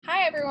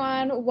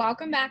everyone.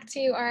 Welcome back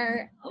to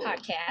our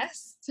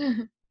podcast.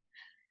 I'm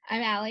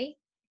Allie.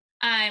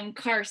 I'm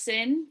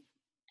Carson,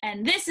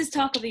 and this is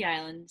Talk of the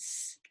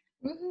Islands.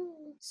 Woohoo.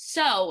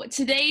 So,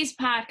 today's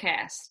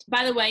podcast,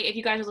 by the way, if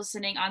you guys are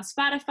listening on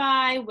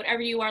Spotify,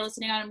 whatever you are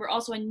listening on, we're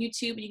also on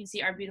YouTube, and you can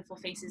see our beautiful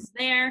faces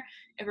there.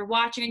 If you're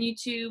watching on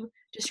YouTube,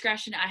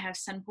 discretion, I have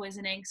sun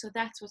poisoning, so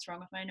that's what's wrong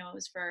with my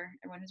nose for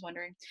everyone who's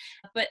wondering.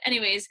 But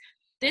anyways,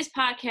 this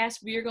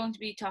podcast, we are going to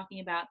be talking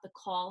about the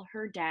Call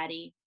Her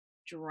Daddy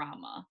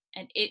drama,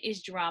 and it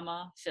is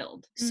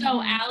drama-filled.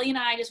 So, Allie and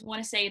I just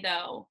want to say,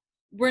 though,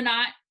 we're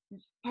not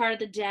part of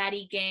the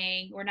daddy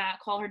gang. We're not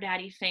Call Her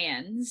Daddy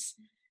fans.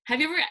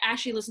 Have you ever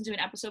actually listened to an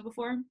episode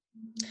before?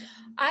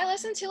 I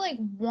listened to like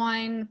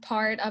one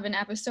part of an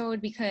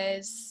episode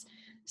because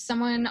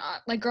someone,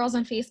 like girls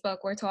on Facebook,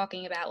 were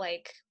talking about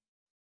like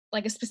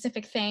a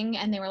specific thing,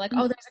 and they were like,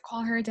 oh, there's a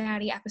Call Her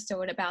Daddy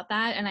episode about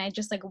that, and I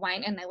just like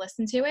went and I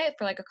listened to it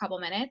for like a couple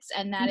minutes,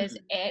 and that is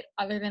it.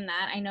 Other than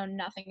that, I know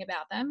nothing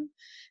about them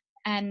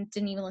and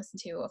didn't even listen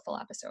to a full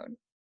episode.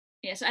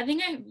 Yeah, so I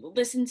think I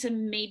listened to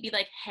maybe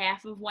like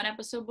half of one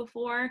episode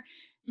before,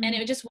 and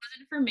it just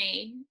wasn't for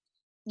me.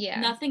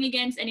 Yeah. Nothing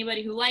against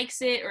anybody who likes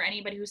it or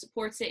anybody who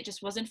supports it. It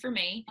just wasn't for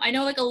me. I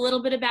know like a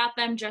little bit about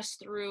them just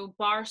through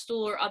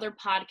Barstool or other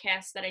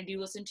podcasts that I do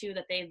listen to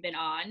that they've been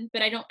on,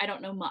 but I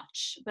don't know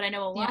much. But I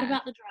know a lot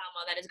about the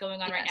drama that is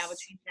going on right now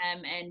between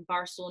them and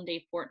Barstool and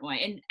Dave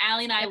Portnoy. And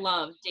Allie and I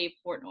love Dave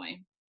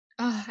Portnoy.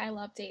 Oh, I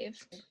love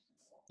Dave.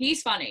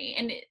 He's funny,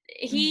 and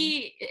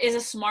he is a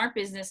smart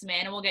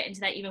businessman, and we'll get into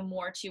that even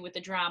more too with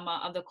the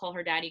drama of the Call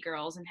Her Daddy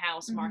girls and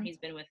how smart he's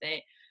been with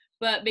it.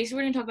 But basically,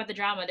 we're going to talk about the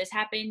drama. This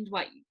happened,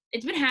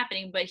 it's been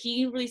happening, but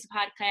he released a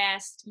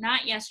podcast,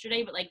 not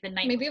yesterday, but like the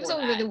night before. Maybe it was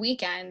over the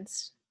weekend.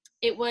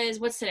 It was,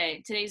 what's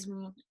today? Today's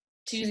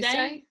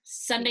Tuesday?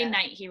 Sunday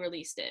night he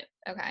released it.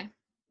 Okay.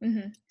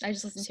 I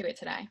just listened to it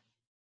today.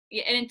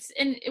 Yeah, and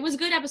it was a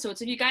good episode.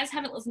 So if you guys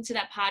haven't listened to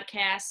that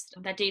podcast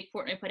that Dave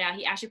Portnoy put out,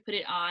 he actually put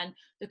it on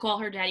the Call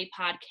Her Daddy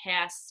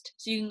podcast.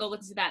 So you can go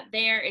listen to that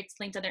there. It's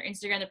linked on their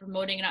Instagram. They're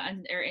promoting it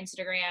on their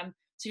Instagram.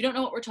 So if you don't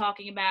know what we're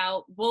talking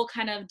about, we'll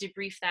kind of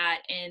debrief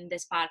that in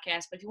this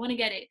podcast. But if you want to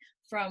get it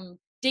from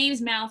Dave's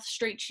mouth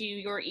straight to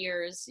your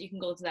ears, you can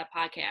go to that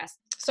podcast.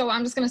 So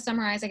I'm just going to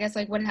summarize, I guess,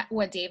 like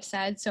what Dave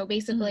said. So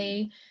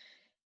basically,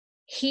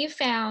 he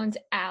found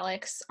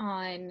Alex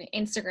on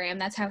Instagram.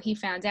 That's how he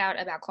found out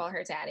about Call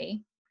Her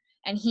Daddy.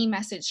 And he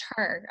messaged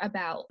her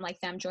about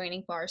like them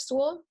joining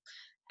Barstool.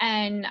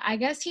 And I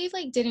guess he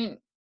like didn't,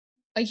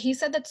 like he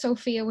said that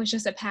Sophia was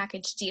just a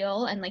package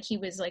deal, and like he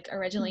was like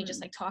originally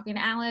just like talking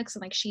to Alex,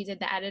 and like she did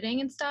the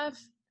editing and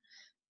stuff.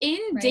 In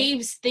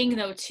Dave's thing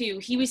though too,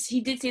 he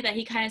did say that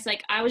he kind of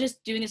like, I was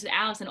just doing this with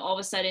Alex, and all of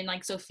a sudden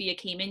like Sophia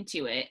came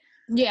into it.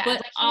 Yeah,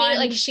 but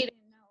like he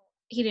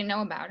didn't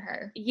know about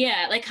her.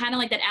 Yeah, like kind of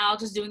like that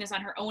Alex was doing this on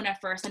her own at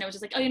first, and it was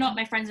just like, oh, you know what,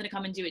 my friend's gonna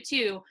come and do it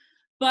too.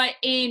 But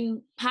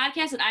in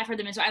podcasts that I've heard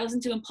them in, so I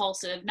listen to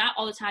Impulsive, not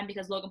all the time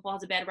because Logan Paul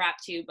has a bad rap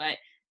too, but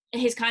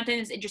his content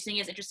is interesting. He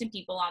has interesting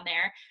people on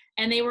there,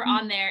 and they were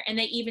on there, and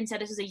they even said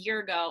this was a year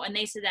ago, and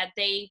they said that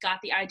they got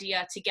the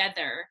idea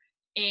together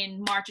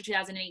in March of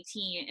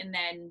 2018, and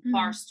then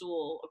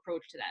Barstool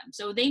approached them.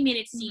 So they made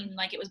it seem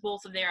like it was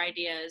both of their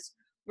ideas,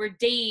 where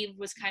Dave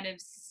was kind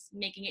of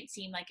making it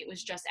seem like it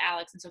was just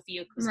Alex, and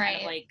Sophia was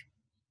kind of like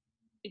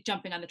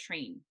jumping on the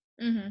train.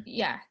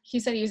 Yeah, he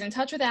said he was in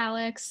touch with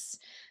Alex,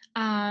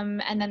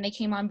 and then they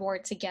came on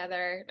board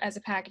together as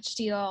a package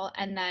deal,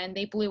 and then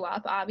they blew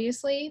up,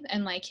 obviously,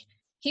 and like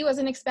he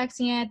wasn't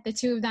expecting it. The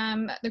two of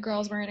them, the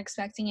girls, weren't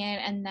expecting it,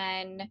 and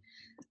then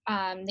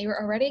they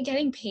were already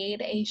getting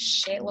paid a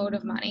shitload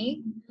of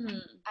money.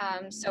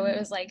 So it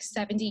was like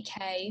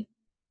 $70K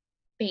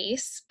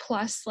base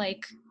plus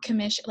like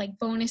commission, like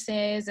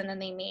bonuses, and then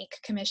they make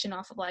commission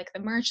off of like the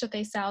merch that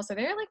they sell. So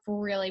they're like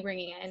really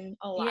bringing in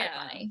a lot of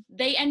money.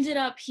 They ended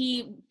up,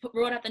 he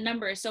wrote out the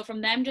numbers. So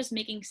from them just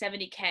making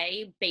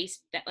 $70K base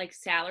that like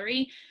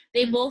salary,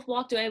 they both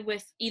walked away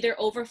with either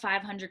over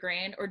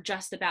 $500,000 or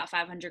just about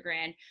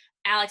 $500,000.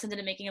 Alex ended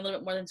up making a little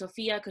bit more than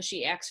Sophia because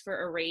she asked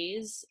for a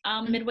raise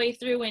midway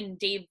through, and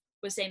Dave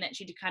was saying that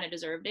she kind of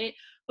deserved it.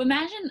 But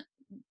imagine,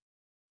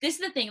 this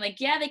is the thing,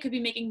 like, yeah, they could be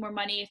making more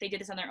money if they did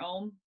this on their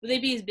own. Would they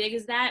be as big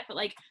as that? But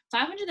like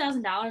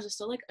 $500,000 is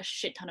still like a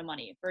shit ton of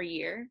money for a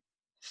year.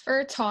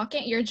 For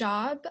talking, your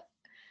job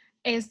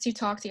is to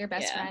talk to your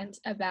best friend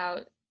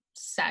about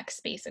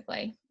sex,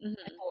 basically.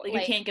 Like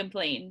you can't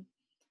complain.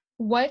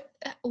 What,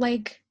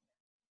 like,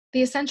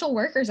 the essential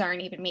workers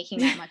aren't even making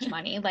that much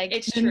money. Like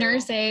the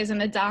nurses and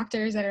the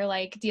doctors that are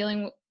like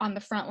dealing on the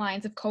front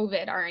lines of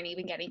COVID aren't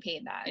even getting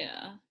paid that.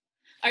 Yeah.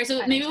 All right,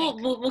 so maybe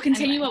we'll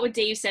continue what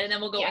Dave said, and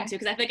then we'll go into,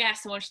 because I think I have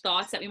so much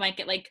thoughts that we might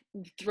get like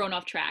thrown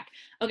off track.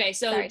 Okay,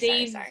 so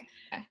Dave. Sorry.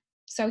 Okay.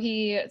 So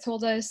he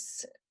told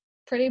us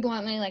pretty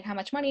bluntly like how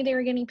much money they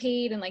were getting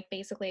paid, and like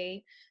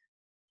basically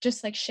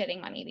just like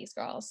shitting money, these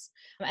girls.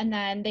 And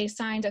then they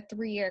signed a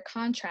 3-year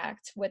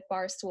contract with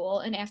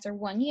Barstool. And after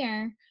 1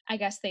 year, I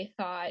guess they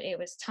thought it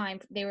was time.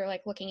 They were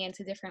like looking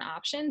into different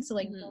options to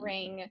like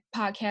bring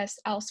podcasts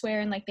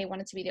elsewhere. And like they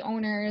wanted to be the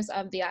owners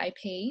of the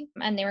IP.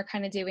 And they were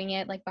kind of doing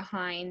it like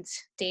behind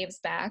Dave's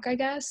back, I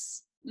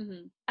guess.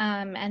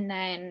 And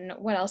then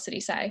what else did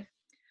he say?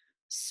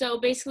 So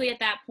basically at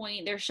that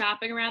point, they're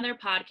shopping around their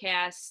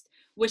podcast,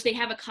 which they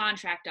have a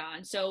contract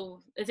on.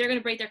 So if they're going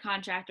to break their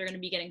contract, they're going to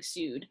be getting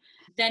sued.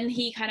 Then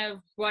he kind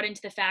of brought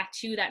into the fact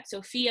too that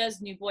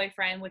Sophia's new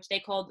boyfriend, which they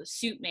called the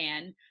Suit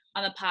Man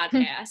on the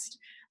podcast,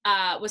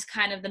 was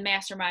kind of the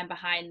mastermind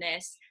behind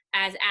this,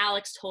 as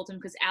Alex told him,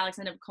 because Alex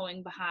ended up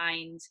going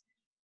behind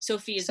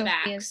Sophia's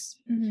backs.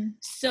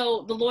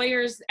 So the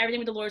lawyers, everything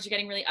with the lawyers are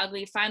getting really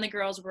ugly. Finally, the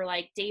girls were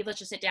like, Dave, let's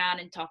just sit down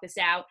and talk this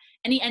out.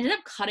 And he ended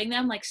up cutting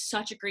them like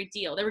such a great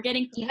deal. They were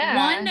getting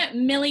 $1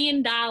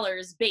 million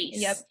base.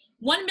 Yep.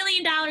 $1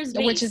 million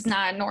base. Which is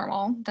not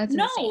normal. That's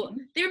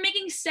insane. They were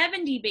making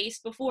 70 base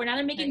before. Now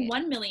they're making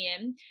 1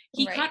 million.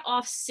 He cut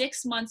off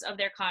 6 months of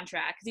their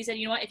contract because he said,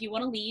 you know what, if you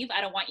want to leave,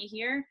 I don't want you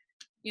here.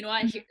 You know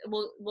what,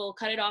 we'll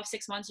cut it off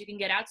 6 months. You can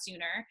get out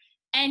sooner.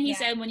 And he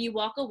said, when you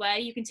walk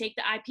away, you can take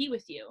the IP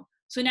with you.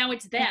 So now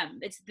it's them.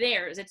 It's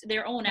theirs. It's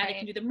their own. Now they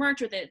can do the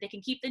merch with it. They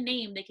can keep the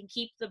name. They can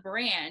keep the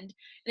brand.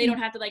 They don't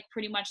have to like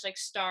pretty much like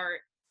start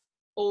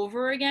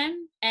over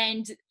again.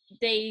 And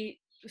they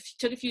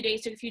took a few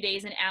days,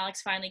 and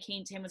Alex finally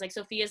came to him, was like,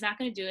 Sophia's not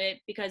going to do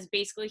it, because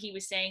basically he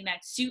was saying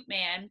that Suit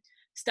Man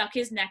stuck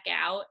his neck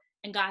out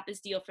and got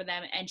this deal for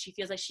them, and she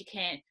feels like she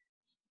can't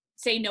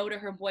say no to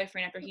her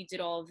boyfriend after he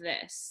did all of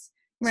this.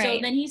 So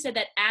then he said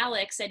that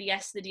Alex said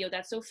yes to the deal,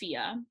 that's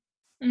Sophia,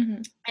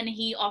 and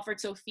he offered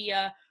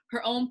Sophia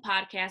her own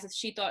podcast. If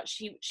she thought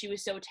she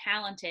was so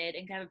talented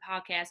and could have a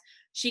podcast,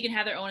 she can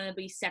have their own and they'll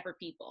be separate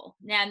people.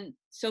 Then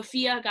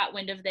Sophia got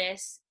wind of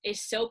this,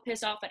 is so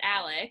pissed off at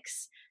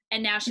Alex,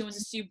 and now she wants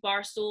to sue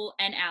Barstool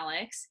and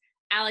Alex.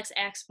 Alex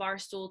asked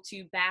Barstool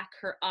to back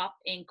her up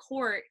in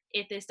court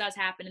if this does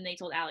happen, and they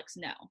told Alex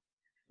no.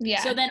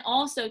 Yeah. So then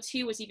also,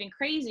 too, what's even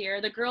crazier,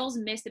 the girls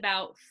missed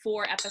about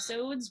 4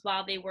 episodes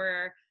while they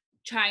were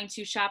trying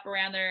to shop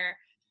around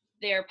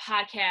their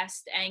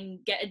podcast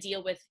and get a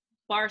deal with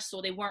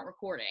Barstool. They weren't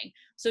recording.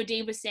 So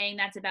Dave was saying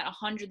that's about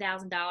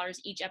 $100,000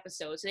 each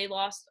episode. So they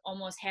lost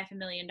almost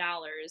 $500,000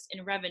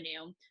 in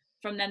revenue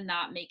from them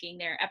not making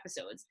their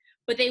episodes.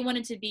 But they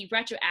wanted to be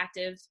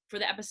retroactive for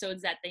the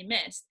episodes that they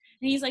missed.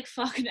 And he's like,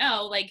 fuck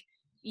no. Like,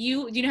 do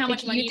you know how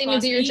much money you think to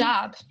do your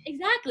job?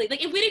 Exactly.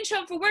 Like, if we didn't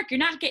show up for work, you're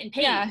not getting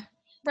paid. Yeah,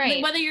 right.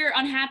 Like, whether you're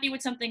unhappy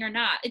with something or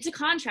not. It's a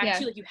contract,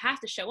 too. Like, you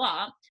have to show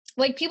up.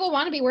 Like, people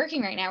want to be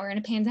working right now. We're in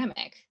a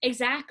pandemic.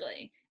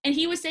 Exactly. And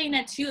he was saying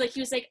that, too. Like, he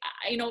was like,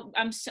 I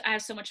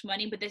have so much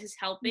money, but this is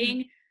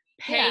helping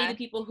pay the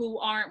people who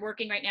aren't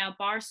working right now,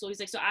 Barstool. He's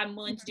like, so I'm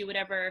willing to do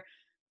whatever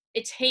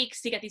it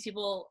takes to get these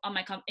people on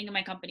my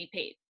company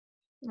paid.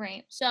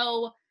 Right.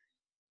 So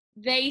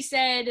they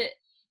said,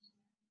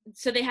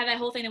 so they had that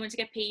whole thing, they wanted to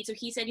get paid. So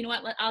he said, you know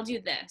what, I'll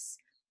do this.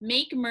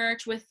 Make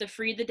merch with the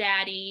Free the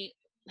Daddy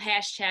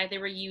hashtag they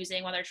were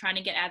using while they're trying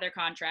to get out of their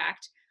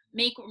contract.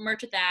 Make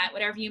merch with that.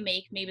 Whatever you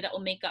make, maybe that will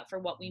make up for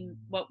what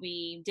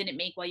we didn't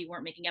make while you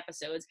weren't making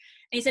episodes.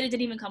 And he said it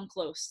didn't even come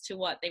close to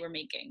what they were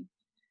making.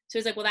 So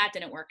he's like, well, that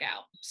didn't work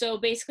out. So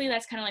basically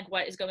that's kind of like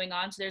what is going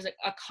on. So there's like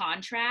a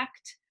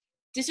contract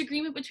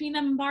disagreement between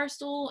them and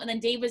Barstool. And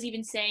then Dave was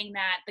even saying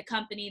that the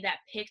company that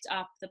picked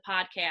up the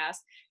podcast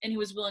and who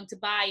was willing to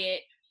buy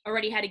it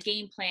already had a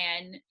game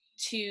plan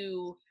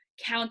to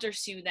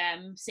countersue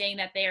them, saying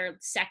that they're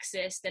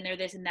sexist and they're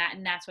this and that,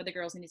 and that's why the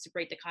girls need to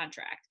break the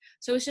contract.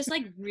 So it's just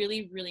like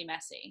really, really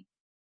messy.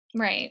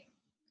 Right.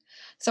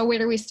 So where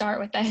do we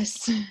start with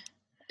this?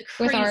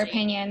 With our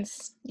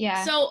opinions?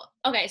 Yeah. So,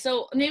 okay.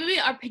 So maybe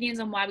our opinions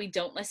on why we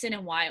don't listen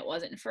and why it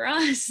wasn't for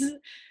us.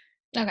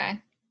 Okay.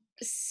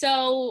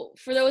 So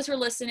for those who are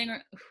listening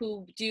or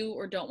who do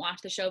or don't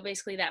watch the show,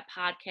 basically that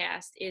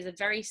podcast is a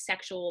very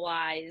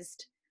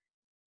sexualized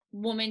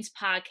woman's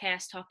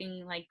podcast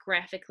talking like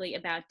graphically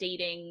about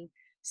dating,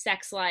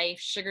 sex life,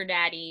 sugar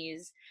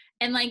daddies.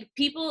 And like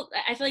people,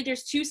 I feel like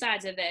there's 2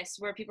 sides of this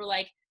where people are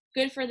like,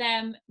 good for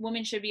them,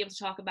 women should be able to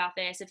talk about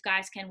this. If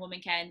guys can,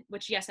 women can,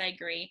 which yes, I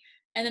agree.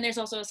 And then there's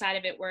also a side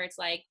of it where it's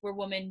like, we're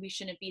women, we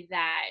shouldn't be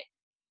that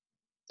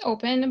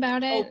open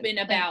about it.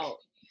 Like,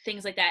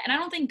 things like that. And I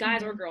don't think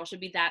guys or girls should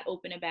be that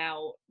open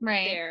about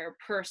their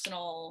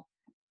personal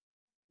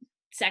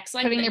sex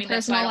life. Putting your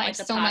personal life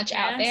so much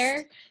out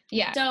there.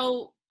 Yeah.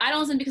 So I don't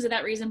listen because of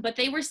that reason, but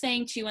they were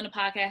saying too on the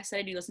podcast that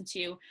I do listen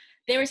to,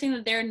 they were saying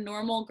that they're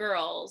normal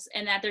girls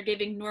and that they're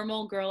giving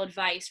normal girl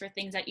advice for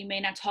things that you may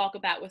not talk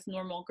about with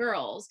normal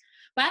girls.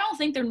 But I don't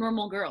think they're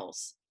normal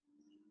girls.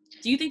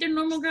 Do you think they're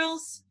normal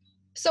girls?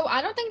 So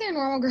I don't think they're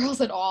normal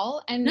girls at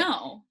all. And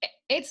no,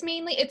 it's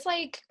mainly, it's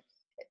like,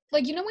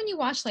 you know, when you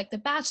watch like The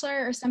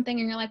Bachelor or something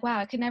and you're like, wow,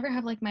 I could never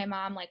have like my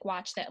mom like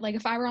watch that. Like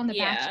if I were on The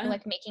Bachelor,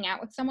 like making out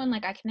with someone,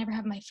 like I could never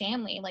have my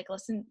family like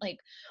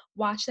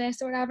watch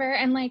this or whatever.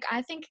 And like,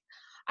 I think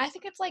I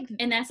think it's like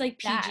And that's like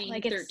that.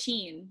 Like it's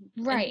PG-13.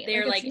 right. And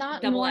they're Like it's like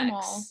not double normal.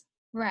 X.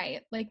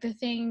 Right. Like the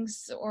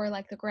things or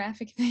like the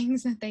graphic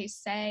things that they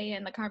say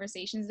and the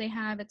conversations they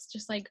have, it's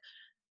just like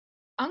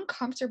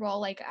uncomfortable.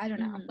 Like, I don't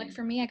know. Like Mhm.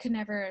 for me, I could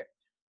never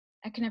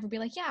be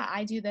like, yeah,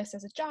 I do this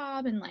as a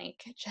job and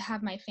like to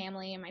have my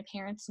family and my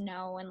parents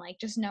know and like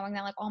just knowing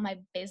that like all my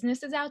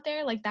business is out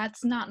there, like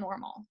that's not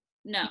normal.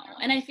 No. You know?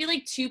 And I feel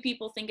like two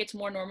people think it's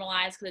more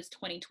normalized because it's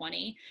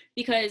 2020.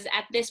 Because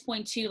at this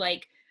point too,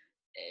 like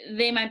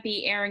they might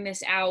be airing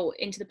this out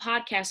into the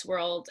podcast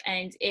world,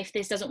 and if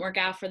this doesn't work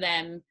out for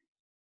them,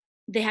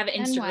 they have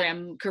an Then what?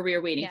 Instagram career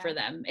waiting Yeah. for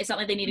them. It's not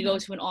like they need to go Hmm.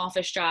 to an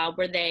office job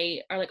where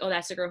they are like, oh,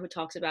 that's the girl who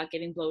talks about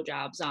giving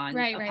blowjobs on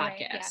Right, a right, right.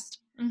 Yeah. podcast.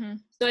 Hmm.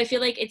 So I feel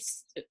like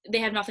they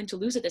have nothing to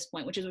lose at this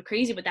point, which is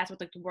crazy, but that's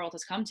what like the world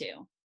has come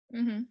to.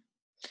 Hmm.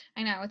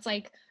 I know. It's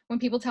like when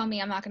people tell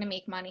me I'm not going to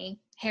make money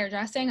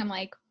hairdressing, I'm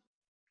like,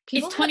 It's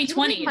people make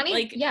 2020. money.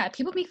 Like, Yeah,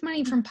 people make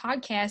money from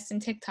podcasts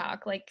and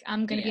TikTok. Like,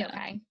 I'm going to be yeah.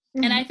 okay.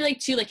 And I feel like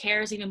too, like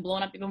hair is even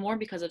blown up even more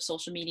because of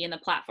social media and the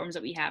platforms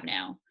that we have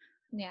now.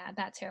 Yeah,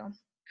 that too.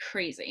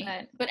 Crazy.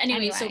 But But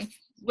anyway, so anyway.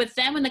 with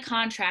them in the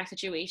contract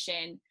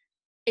situation,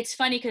 it's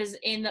funny because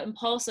in the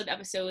Impulsive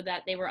episode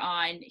that they were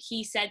on,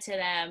 he said to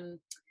them,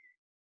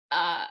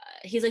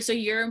 he's like, so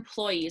you're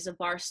employees of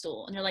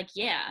Barstool? And they're like,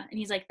 yeah. And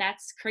he's like,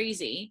 that's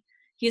crazy.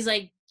 He's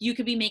like, you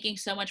could be making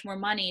so much more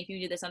money if you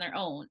do this on their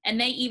own. And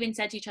they even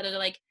said to each other, they're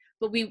like,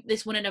 but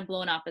this wouldn't have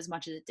blown up as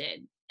much as it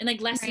did. In like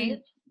Right?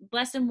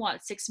 less than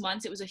what, 6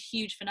 months, it was a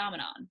huge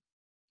phenomenon.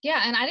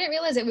 Yeah, and I didn't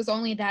realize it was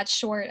only that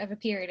short of a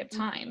period of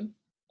time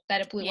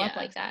that it blew up Yeah.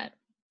 like that.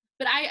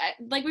 But I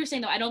like we were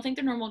saying though, I don't think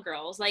they're normal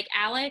girls. Like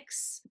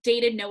Alex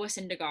dated Noah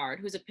Syndergaard,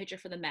 who's a pitcher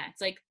for the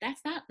Mets. Like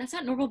that's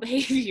not normal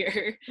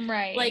behavior.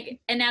 Right. Like,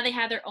 and now they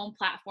have their own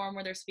platform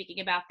where they're speaking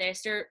about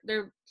this.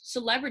 They're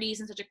celebrities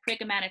in such a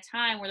quick amount of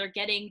time where they're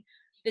getting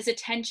this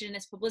attention,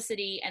 this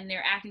publicity, and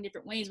they're acting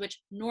different ways,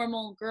 which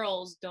normal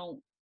girls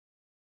don't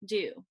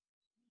do.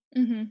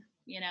 Hmm.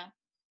 You know.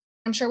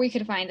 I'm sure we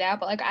could find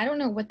out, but like I don't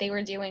know what they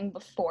were doing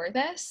before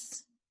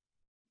this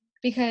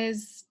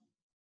because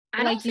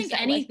I like don't you think said,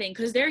 like anything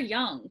because they're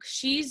young.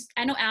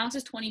 I know Alex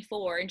is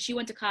 24 and she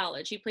went to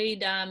college. She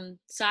played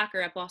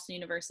soccer at Boston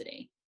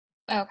University.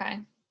 okay.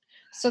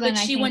 So then But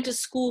I she think went to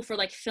school for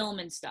like film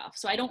and stuff.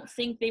 So I don't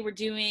think they were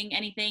doing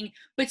anything.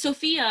 But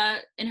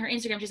Sophia in her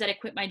Instagram, she said, I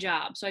quit my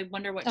job. So I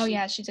wonder what oh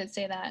yeah, she did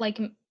say that. Like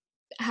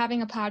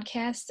having a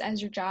podcast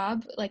as your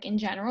job, like in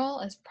general,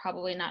 is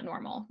probably not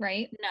normal,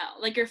 right?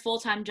 No, like your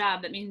full-time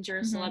job, that means you're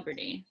a Hmm.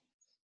 celebrity.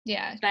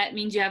 Yeah. That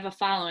means you have a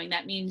following.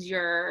 That means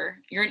you're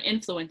an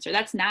influencer.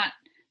 That's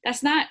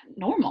not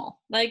normal.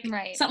 Like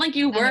Right. it's not like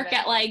you None of work it.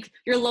 at like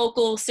your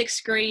local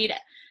 6th grade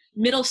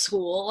middle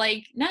school.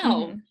 Like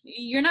no,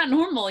 you're not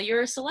normal.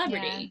 You're a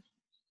celebrity.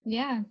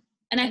 Yeah.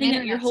 And I An think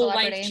that your internet whole life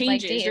celebrity,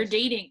 like changes. You're Dave.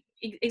 dating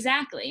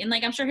exactly, and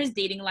like I'm sure his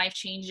dating life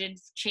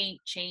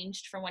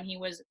changed from when he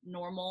was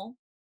normal.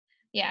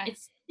 Yeah.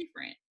 It's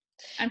different.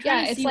 I'm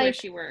trying to it's see where like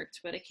she worked,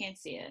 but I can't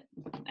see it.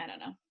 I don't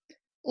know.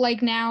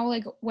 like now,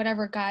 like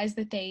whatever guys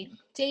that they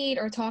date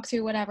or talk to,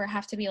 whatever,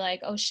 have to be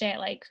like, oh shit,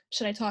 like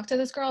should I talk to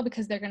this girl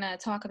because they're gonna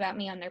talk about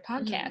me on their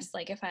podcast?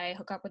 Like if I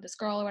hook up with this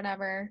girl or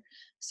whatever.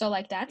 So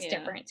like that's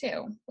different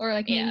too. Or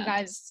like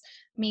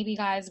maybe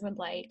guys would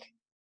like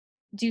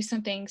do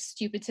something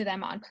stupid to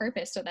them on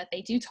purpose so that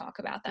they do talk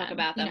about them.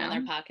 On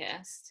their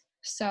podcast.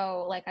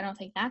 So like I don't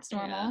think that's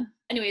normal. Yeah.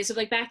 Anyway, so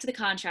like back to the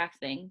contract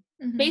thing.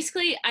 Mhm.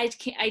 Basically, I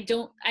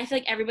feel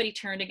like everybody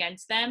turned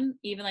against them,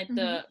 even like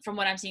from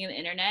what I'm seeing on the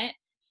internet,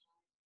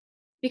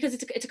 because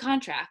it's a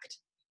contract.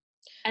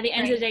 At the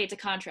end of the day, it's a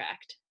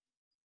contract.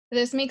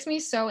 This makes me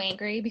so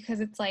angry because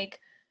it's like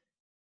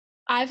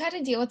I've had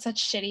to deal with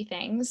such shitty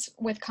things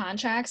with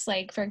contracts.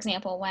 Like for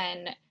example,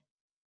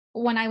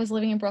 when I was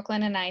living in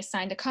Brooklyn and I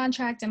signed a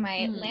contract and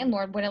my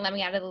landlord wouldn't let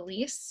me out of the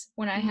lease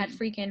when I had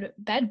freaking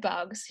bed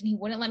bugs and he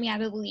wouldn't let me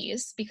out of the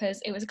lease because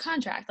it was a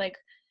contract. Like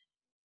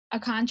a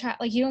contract,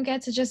 like you don't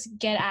get to just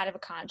get out of a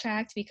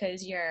contract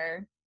because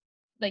you're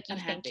like you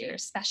Unhappy. think you're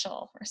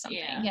special or something.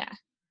 Yeah.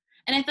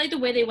 And I feel like the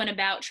way they went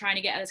about trying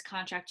to get out of this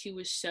contract too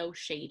was so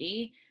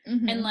shady.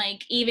 And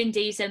like even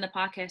Dave said in the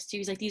podcast too,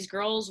 he's like, these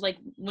girls like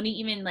wouldn't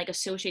even like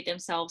associate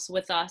themselves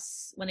with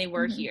us when they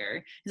were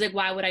here. He's like,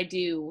 why would I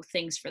do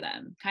things for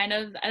them? Kind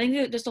of. I think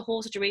that just the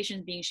whole situation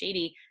is being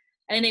shady.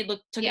 And then they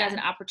took it as an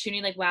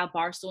opportunity, like, wow,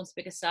 Barstool wants to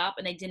pick us up,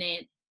 and they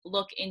didn't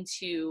look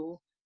into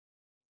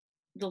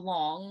the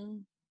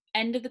long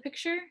end of the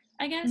picture,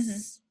 I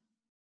guess.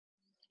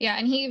 Yeah,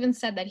 and he even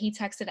said that he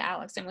texted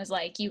Alex and was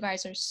like, you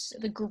guys are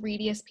the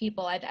greediest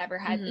people I've ever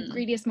had, the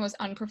greediest, most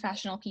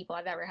unprofessional people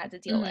I've ever had to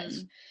deal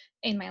with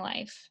in my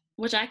life.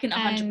 Which I can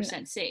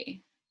 100%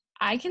 see.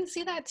 I can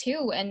see that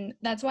too, and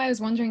that's why I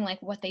was wondering,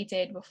 like, what they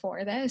did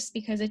before this,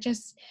 because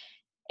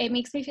it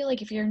makes me feel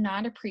like if you're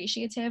not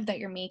appreciative that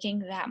you're making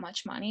that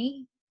much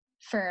money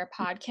for a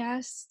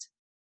podcast,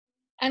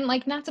 and,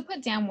 like, not to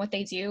put down what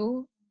they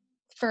do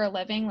for a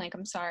living. Like,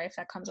 I'm sorry if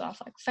that comes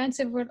off like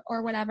offensive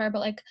or whatever, but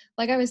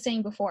like I was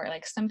saying before,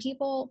 like some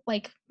people,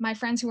 like my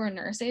friends who are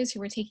nurses who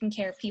were taking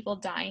care of people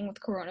dying with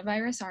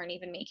coronavirus aren't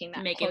even making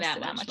that close to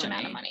that much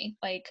amount of money.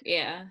 Like,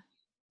 yeah,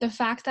 the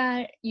fact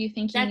that you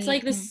think you that's need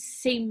like the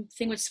same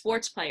thing with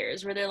sports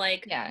players where they're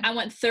like, yeah, I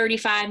want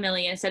 35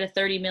 million instead of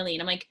 30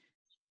 million. I'm like,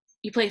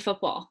 you play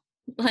football.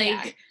 Like,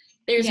 yeah,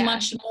 there's yeah,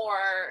 much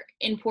more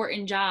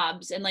important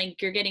jobs, and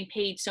like you're getting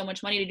paid so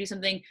much money to do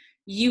something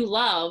you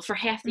love for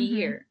half the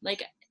year.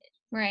 Like, it's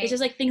right,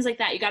 just like things like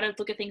that. You got to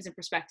look at things in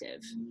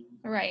perspective.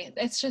 right.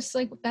 It's just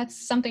like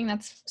that's something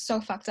that's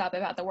so fucked up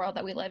about the world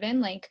that we live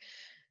in. Like,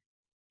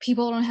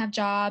 people don't have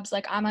jobs,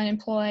 like I'm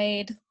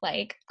unemployed,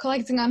 like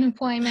collecting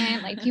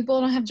unemployment, like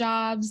people don't have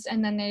jobs,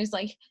 and then there's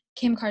like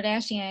Kim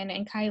Kardashian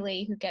and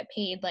Kylie who get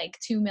paid like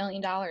 $2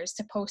 million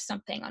to post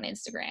something on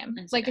Instagram.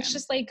 Like, it's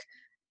just like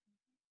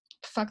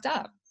fucked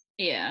up.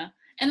 Yeah.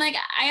 And like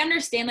I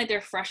understand like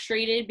they're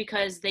frustrated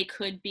because they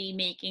could be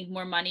making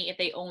more money if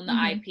they own the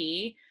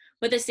IP,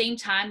 but at the same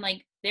time,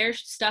 like their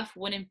stuff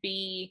wouldn't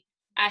be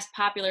as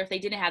popular if they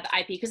didn't have the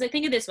IP. Because like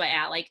think of this way,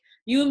 Al, like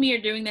you and me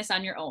are doing this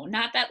on your own.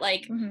 Not that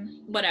like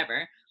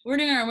whatever. We're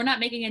not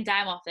making a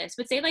dime off this.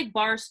 But say like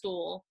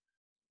Barstool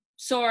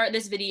saw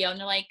this video and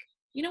they're like,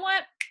 you know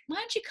what? Why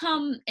don't you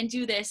come and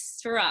do this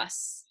for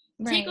us?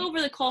 Take over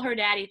the Call Her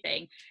Daddy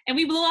thing. And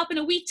we blow up in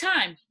a week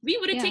time. We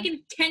would have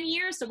taken 10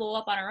 years to blow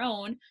up on our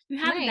own.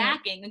 You have a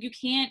backing. Like, you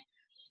can't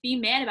be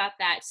mad about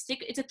that.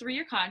 It's a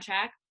 3-year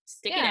contract.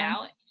 Stick it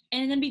out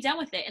and then be done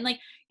with it. And like,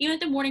 even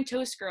the Morning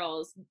Toast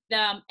girls,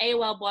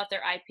 AOL bought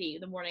their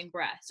IP, the Morning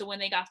Breath. So when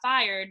they got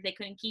fired, they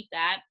couldn't keep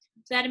that.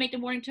 So they had to make the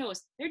Morning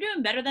Toast. They're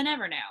doing better than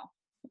ever now.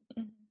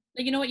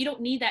 Like, you know what? You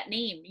don't need that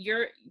name.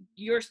 You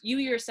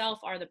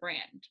yourself are the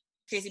brand.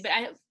 Crazy. But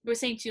I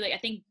was saying too, like, I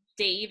think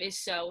Dave is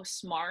so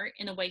smart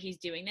in the way he's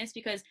doing this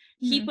because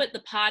he put the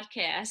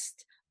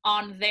podcast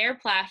on their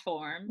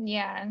platform.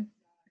 Yeah.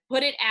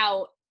 Put it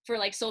out for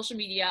like social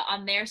media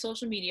on their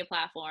social media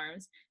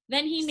platforms.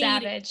 Then he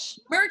made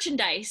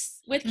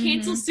merchandise with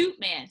Cancel Soup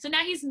Man. So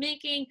now he's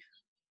making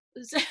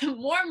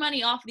more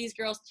money off these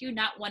girls too,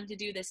 not wanting to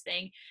do this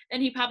thing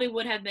than he probably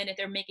would have been if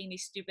they're making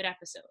these stupid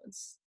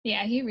episodes.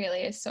 Yeah, he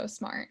really is so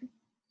smart.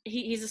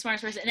 He's the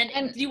smartest person. And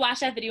then did you watch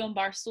that video on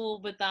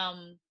Barstool with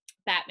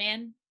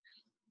Batman?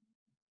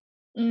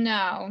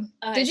 No.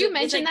 Did you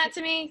mention that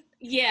to me?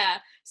 Yeah.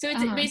 So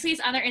it's basically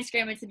it's on their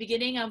Instagram. It's the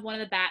beginning of one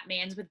of the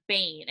Batmans with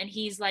Bane, and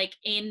he's like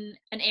in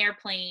an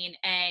airplane,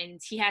 and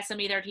he has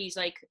somebody there. He's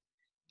like,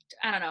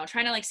 I don't know,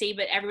 trying to like save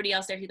it. Everybody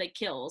else there, he like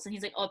kills, and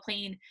he's like, oh,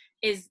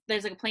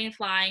 there's like a plane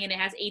flying, and it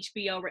has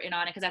HBO written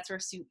on it because that's where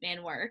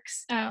Superman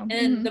works. Oh. And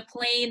then the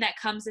plane that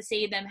comes to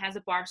save them has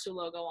a Barstool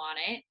logo on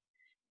it,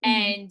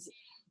 and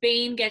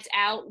Bane gets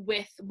out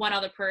with one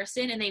other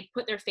person and they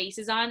put their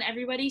faces on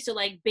everybody. So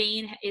like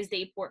Bane is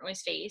Dave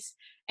Portnoy's face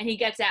and he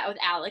gets out with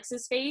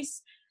Alex's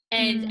face.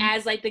 And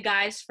as like the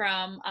guys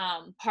from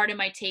Pardon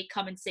My Take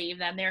come and save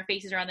them, their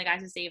faces are on the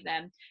guys who save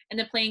them. And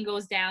the plane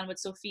goes down with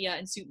Sophia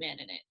and Suitman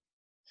in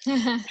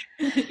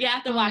it. You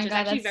have to watch it. It's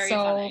actually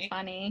very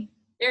funny.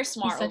 They're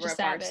smart over at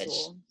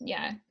Barstool.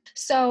 Yeah.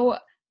 So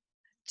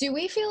do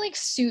we feel like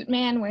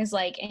Suitman was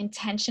like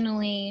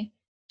intentionally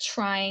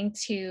trying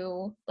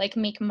to like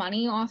make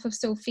money off of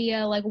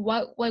Sophia? Like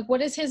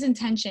what is his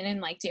intention in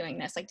like doing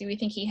this? Like, do we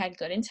think he had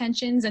good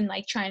intentions and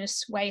like trying to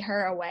sway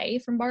her away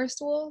from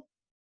Barstool?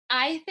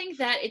 I think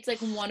that it's like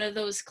one of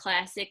those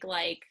classic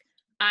like,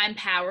 I'm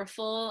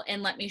powerful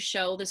and let me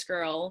show this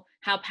girl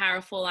how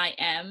powerful I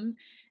am.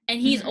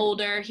 And he's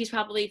older. He's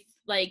probably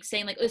like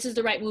saying like, this is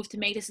the right move to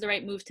make. This is the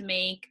right move to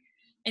make.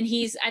 And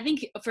I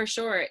think for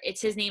sure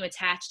it's his name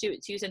attached to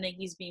it too. So I think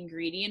he's being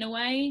greedy in a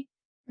way.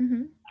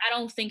 I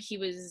don't think he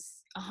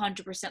was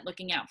 100%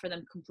 looking out for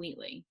them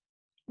completely.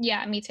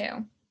 Yeah, me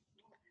too.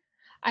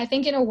 I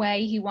think in a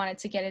way he wanted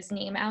to get his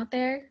name out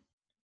there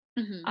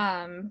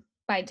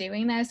by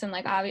doing this. And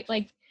like,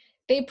 like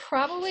they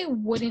probably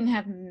wouldn't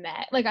have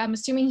met. Like, I'm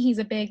assuming he's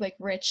a big, like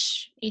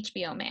rich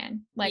HBO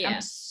man. Like I'm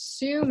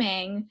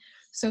assuming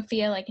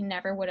Sophia like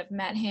never would have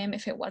met him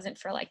if it wasn't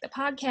for like the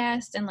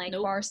podcast and like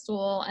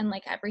Barstool and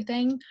like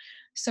everything.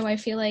 So I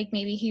feel like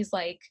maybe he's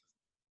like,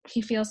 he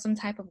feels some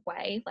type of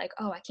way, like,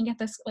 oh, I can get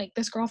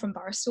this girl from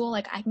Barstool,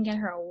 like I can get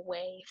her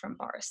away from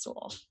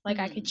Barstool, like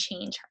I could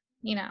change her,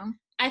 you know?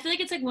 I feel like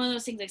it's like one of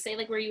those things, like say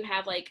like where you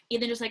have like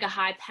either just like a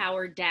high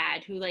powered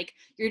dad who like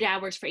your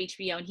dad works for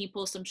HBO and he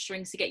pulls some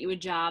strings to get you a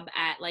job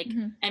at like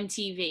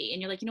MTV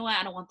and you're like, you know what,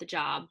 I don't want the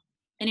job,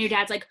 and your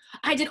dad's like,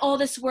 I did all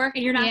this work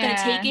and you're not gonna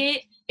take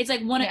it. It's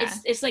like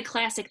it's like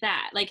classic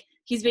that, like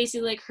he's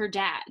basically like her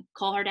dad,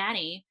 Call Her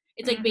Daddy.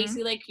 It's like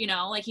basically like, you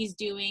know, like he's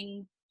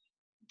doing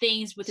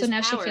things with his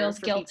power. So now she feels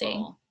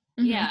guilty.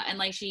 Yeah, and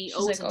like she's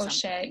owes like, him something.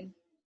 Shit.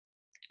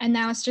 And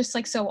now it's just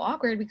like so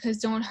awkward because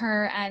don't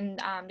her and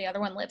the other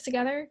one live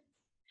together?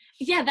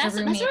 Yeah, that's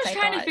what I was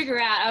trying to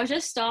figure out. I was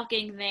just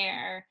stalking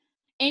their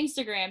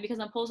Instagram because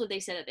on Pulse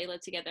they said that they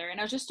live together, and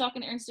I was just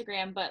stalking their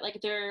Instagram, but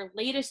like their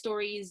latest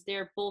stories,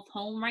 they're both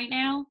home right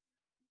now.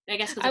 I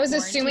guess because I of was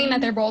assuming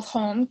that they're quarantine. both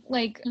home,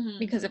 like, Mhm.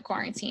 because of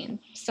quarantine.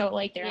 So,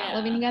 like, they're not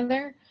living Yeah.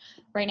 together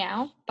right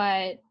now.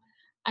 But,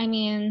 I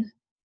mean,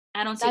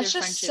 I don't see their that's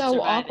just friendship so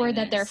surviving awkward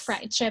that their this.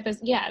 friendship is,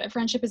 their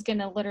friendship is going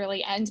to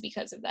literally end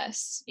because of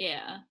this.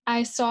 Yeah.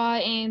 I saw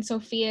in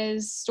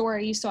Sophia's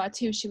story, you saw it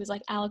too, she was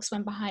like, Alex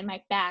went behind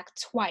my back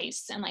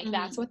twice. And, like,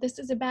 that's what this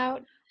is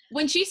about.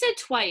 When she said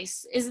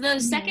twice, is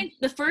Mm-hmm.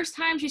 the first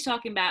time she's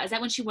talking about, is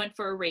that when she went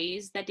for a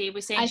raise that Dave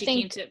was saying I she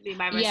came think, to be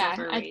by myself yeah,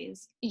 for a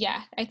raise?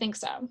 I think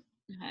so.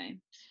 Okay.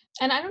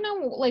 And I don't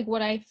know, like,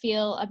 what I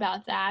feel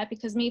about that,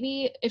 because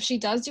maybe if she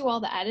does do all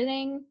the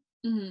editing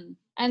Mm-hmm.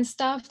 and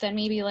stuff, then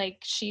maybe, like,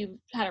 she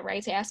had a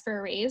right to ask for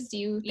a raise. Do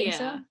you think Yeah.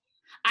 so?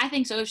 I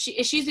think so. If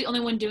she's the only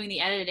one doing the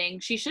editing,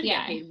 she should get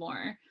Yeah. paid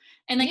more.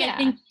 And like I Yeah.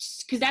 think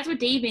because that's what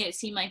Dave made it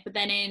seem like, but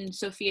then in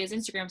Sophia's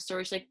Instagram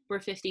story, she's like, we're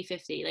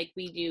 50-50. Like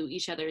we do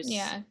each other's,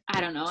 Yeah. I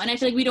don't know. And I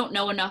feel like we don't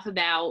know enough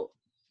about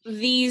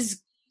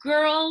these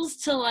girls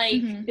to like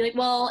Mm-hmm. be like,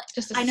 well,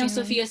 Just I know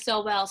assume. Sophia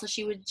so well, so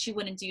she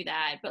wouldn't do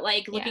that. But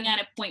like looking Yeah. at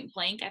it point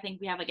blank, I think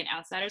we have like an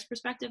outsider's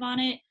perspective on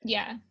it.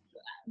 Yeah.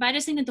 But I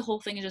just think that the whole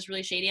thing is just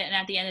really shady. And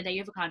at the end of the day,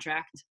 you have a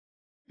contract.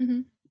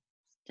 Mm-hmm.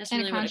 That's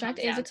And a really what it contract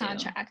comes is a down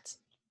to. contract.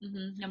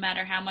 No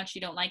matter how much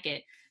you don't like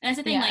it. And that's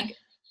the thing, Yeah. like,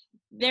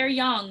 they're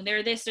young,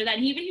 they're this, they're that.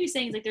 And even he was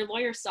saying, like, their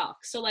lawyer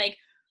sucks. So, like,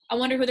 I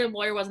wonder who their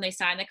lawyer was when they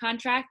signed the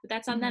contract, but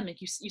that's on them. Like,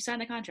 you signed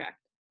the contract.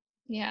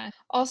 Yeah.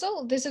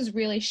 Also, this is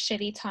really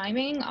shitty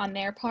timing on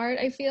their part,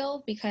 I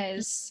feel,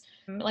 because,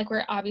 like,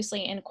 we're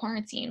obviously in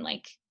quarantine.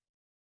 Like,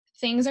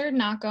 things are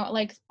not going,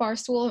 like,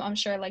 Barstool, I'm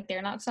sure, like,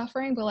 they're not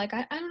suffering, but, like,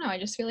 I don't know. I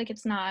just feel like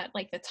it's not,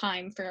 like, the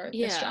time for this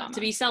Yeah, to drama.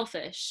 be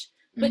selfish.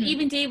 But Mm-hmm.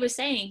 even Dave was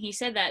saying, he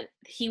said that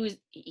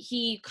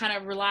he kind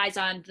of relies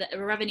on the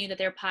revenue that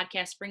their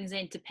podcast brings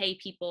in to pay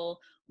people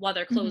while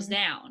they're closed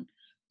Mm-hmm. down.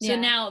 So Yeah.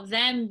 now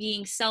them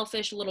being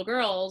selfish little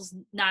girls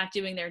not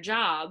doing their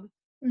job,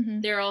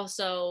 Mm-hmm. they're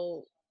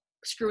also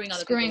screwing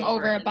other Screwing people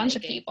over over a and bunch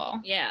of making, people.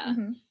 yeah.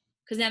 Mm-hmm.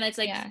 Because now that's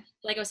like, Yeah.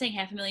 like I was saying,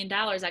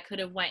 $500,000 that could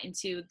have went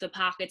into the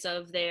pockets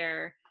of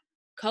their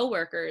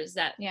coworkers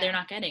that they're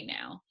not getting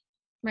now.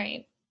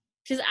 Right.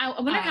 Because I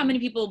wonder how many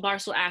people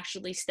Barstool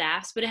actually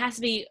staffs, but it has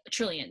to be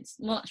trillions.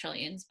 Well, not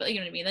trillions, but you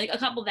know what I mean. Like a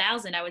couple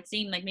thousand, I would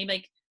seem like maybe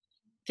like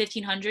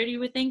 1,500. You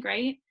would think,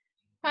 right?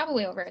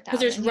 Probably over 1,000. Because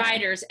there's yeah.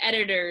 writers,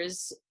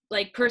 editors,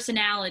 like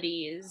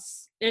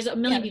personalities. There's a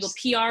million people,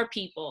 PR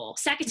people,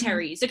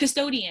 secretaries, the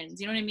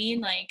custodians. You know what I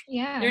mean? Like,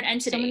 they're an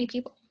entity. So many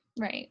people.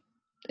 Right.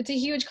 It's a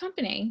huge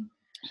company.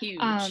 Huge.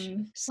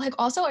 So, like,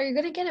 also, are you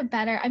gonna get a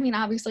better? I mean,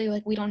 obviously,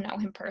 like, we don't know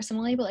him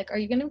personally, but, like, are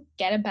you gonna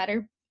get a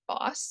better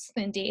boss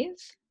than Dave?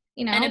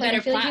 You know, And a like, I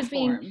better feel like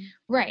platform. he's being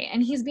right,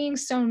 and he's being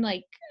so,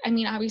 like, I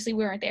mean, obviously,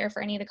 we weren't there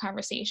for any of the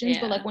conversations,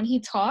 but, like, when he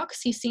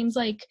talks, he seems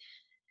like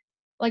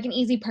an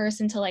easy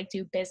person to, like,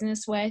 do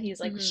business with. He's,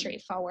 like,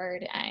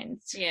 straightforward, and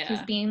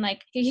he's being,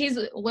 like, he's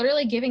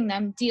literally giving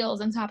them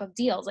deals on top of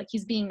deals. Like,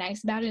 he's being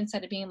nice about it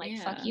instead of being like,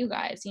 fuck you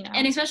guys, you know?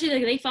 And especially,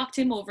 like, they fucked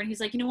him over, and he's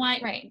like, you know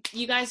what? Right.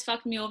 You guys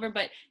fucked me over,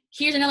 but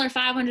here's another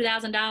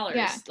 $500,000.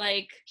 Yeah.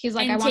 Like, he's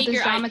like, I want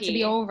this drama to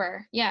be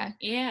over. Yeah.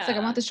 It's like,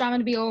 I want this drama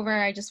to be over.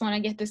 I just want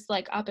to get this,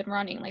 like, up and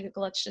running. Like,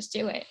 let's just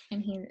do it.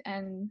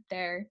 And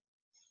they're,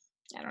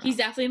 I don't know. He's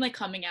definitely, like,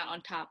 coming out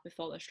on top with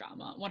all this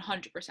drama.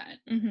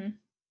 100%.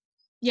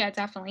 Yeah,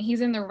 definitely.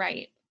 He's in the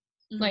right.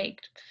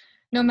 Like,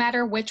 no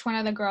matter which one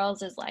of the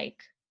girls is, like,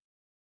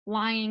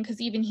 lying,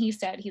 because even he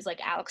said, he's like,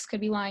 Alex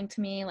could be lying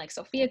to me, like,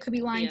 Sophia could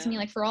be lying to me,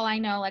 like, for all I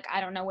know, like,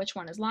 I don't know which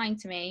one is lying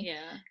to me.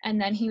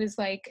 And then he was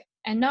like,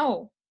 and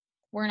no,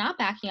 we're not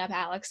backing up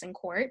Alex in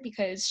court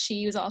because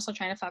she was also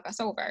trying to fuck us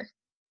over.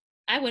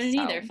 I wouldn't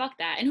either. Fuck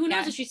that. And who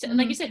knows if she's,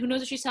 like you said, who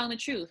knows if she's telling the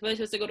truth? We're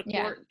supposed to go to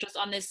court just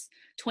on this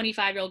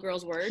 25-year-old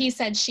girl's word. He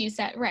said, she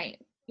said, right.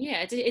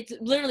 Yeah, it's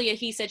literally a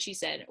he said, she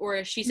said, or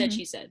a she said,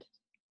 she said.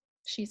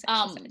 She said,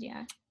 she said,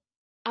 yeah.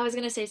 I was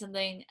gonna say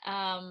something.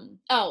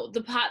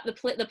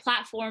 The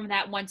platform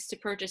that wants to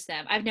purchase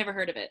them. I've never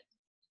heard of it.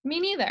 Me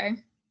neither.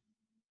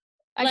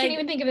 I can't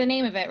even think of the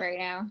name of it right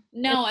now.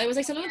 No, it was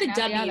like something with a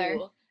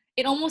W.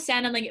 It almost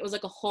sounded like it was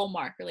like a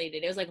Hallmark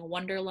related. It was like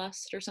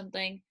Wonderlust or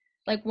something.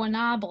 Like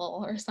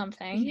Wanable or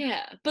something.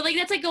 Yeah, but like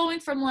that's like going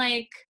from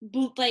like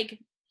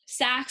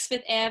Saks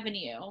Fifth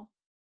Avenue,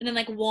 and then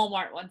like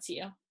Walmart wants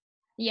you.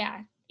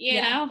 Yeah.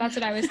 You know? That's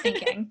what I was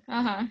thinking.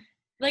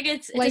 Like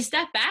it's like, a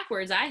step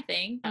backwards, I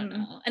think. I don't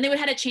know. And they would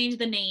have had to change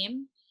the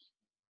name,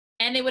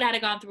 and they would have had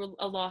to gone through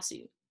a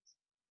lawsuit.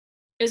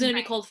 It was going to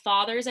be called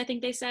Fathers, I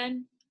think they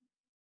said.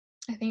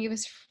 I think it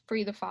was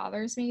Free the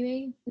Fathers,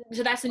 maybe.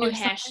 So that's the new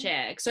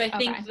hashtag. So I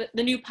think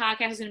the new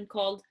podcast is going to be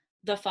called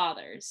The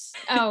Fathers.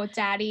 Oh,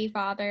 Daddy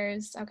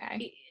Fathers.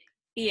 Okay.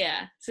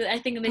 Yeah. So I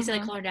think they said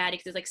like call her daddy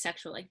because it's like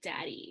sexual, like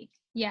daddy.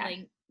 Yeah.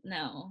 Like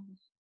no.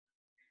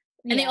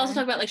 And they also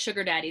talk about like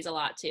sugar daddies a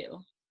lot too.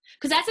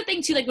 Because that's the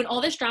thing too, like when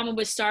all this drama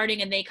was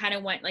starting and they kind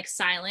of went like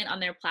silent on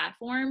their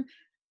platform,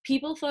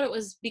 people thought it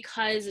was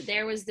because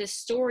there was this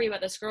story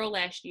about this girl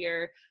last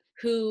year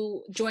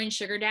who joined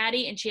sugar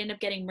daddy and she ended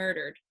up getting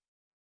murdered.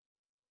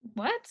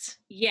 What?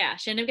 Yeah,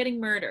 she ended up getting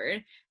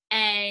murdered.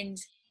 And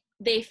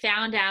they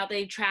found out,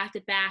 they tracked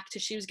it back to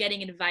she was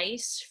getting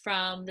advice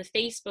from the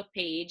Facebook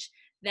page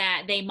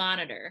that they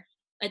monitor,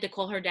 like the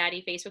Call Her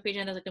Daddy Facebook page,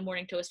 and there's like the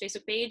Morning Toast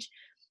Facebook page.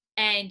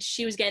 And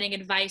she was getting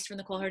advice from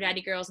the Call Her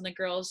Daddy girls and the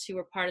girls who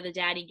were part of the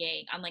daddy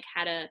gang on like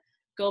how to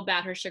go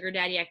about her sugar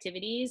daddy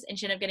activities, and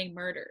she ended up getting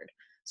murdered.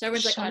 So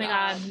everyone's like, oh my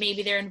God,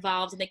 maybe they're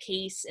involved in the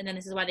case, and then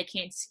this is why they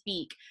can't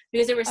speak.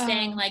 Because they were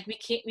saying, like,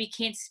 we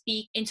can't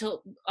speak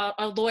until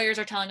our lawyers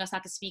are telling us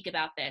not to speak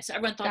about this. So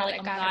everyone thought, like,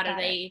 oh my God, are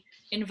they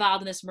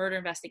involved in this murder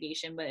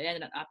investigation? But it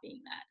ended up not being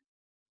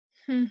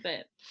that.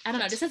 But I don't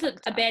know, just has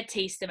a bad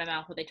taste in my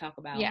mouth what they talk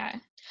about. Yeah.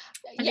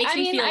 It makes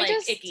me feel,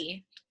 like,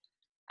 icky.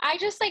 I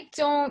just, like,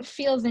 don't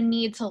feel the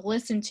need to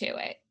listen to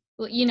it.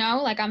 You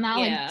know? Like, I'm not,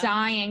 like,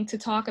 dying to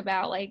talk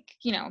about, like,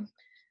 you know,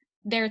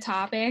 their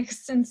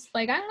topics, and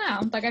like, I don't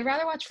know, like, I'd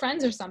rather watch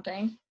Friends or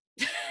something.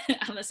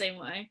 I'm the same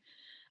way.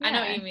 Yeah. I know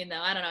what you mean, though.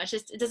 I don't know, it's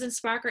just, it doesn't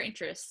spark our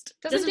interest.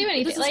 Doesn't do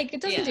anything. Like,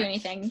 it doesn't do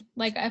anything.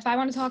 Like, if I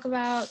want to talk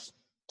about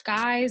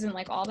guys and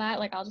like all that,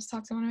 like, I'll just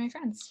talk to one of my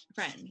friends.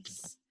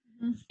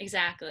 Mm-hmm.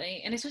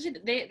 Exactly. And especially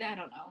they I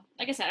don't know,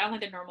 like I said, I don't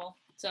think they're normal,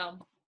 so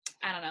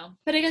I don't know.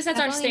 But I guess that's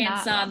definitely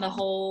our stance on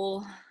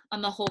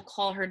the whole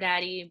Call Her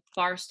Daddy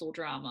Barstool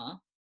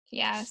drama.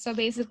 Yeah, so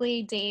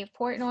basically, Dave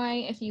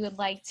Portnoy, if you would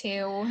like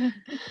to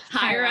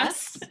hire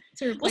us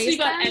to replace we'll speak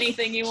about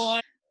anything you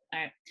want.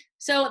 All right.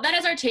 So that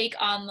is our take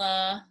on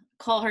the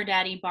Call Her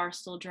Daddy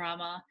Barstool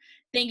drama.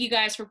 Thank you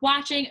guys for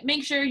watching.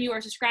 Make sure you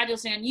are subscribed to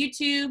listen on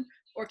YouTube,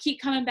 or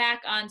keep coming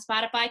back on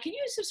Spotify. Can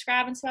you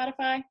subscribe on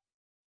Spotify?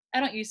 I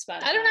don't use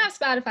Spotify. I don't have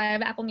Spotify. I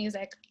have Apple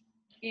Music.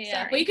 Yeah,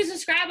 sorry. Well, you can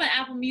subscribe on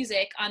Apple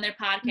Music on their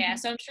podcast, mm-hmm.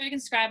 So I'm sure you can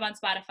subscribe on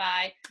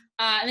Spotify.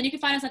 And then you can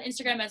find us on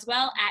Instagram as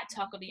well, at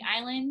Talk of the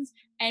Islands.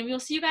 And we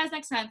will see you guys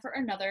next time for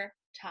another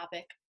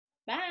topic.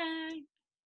 Bye!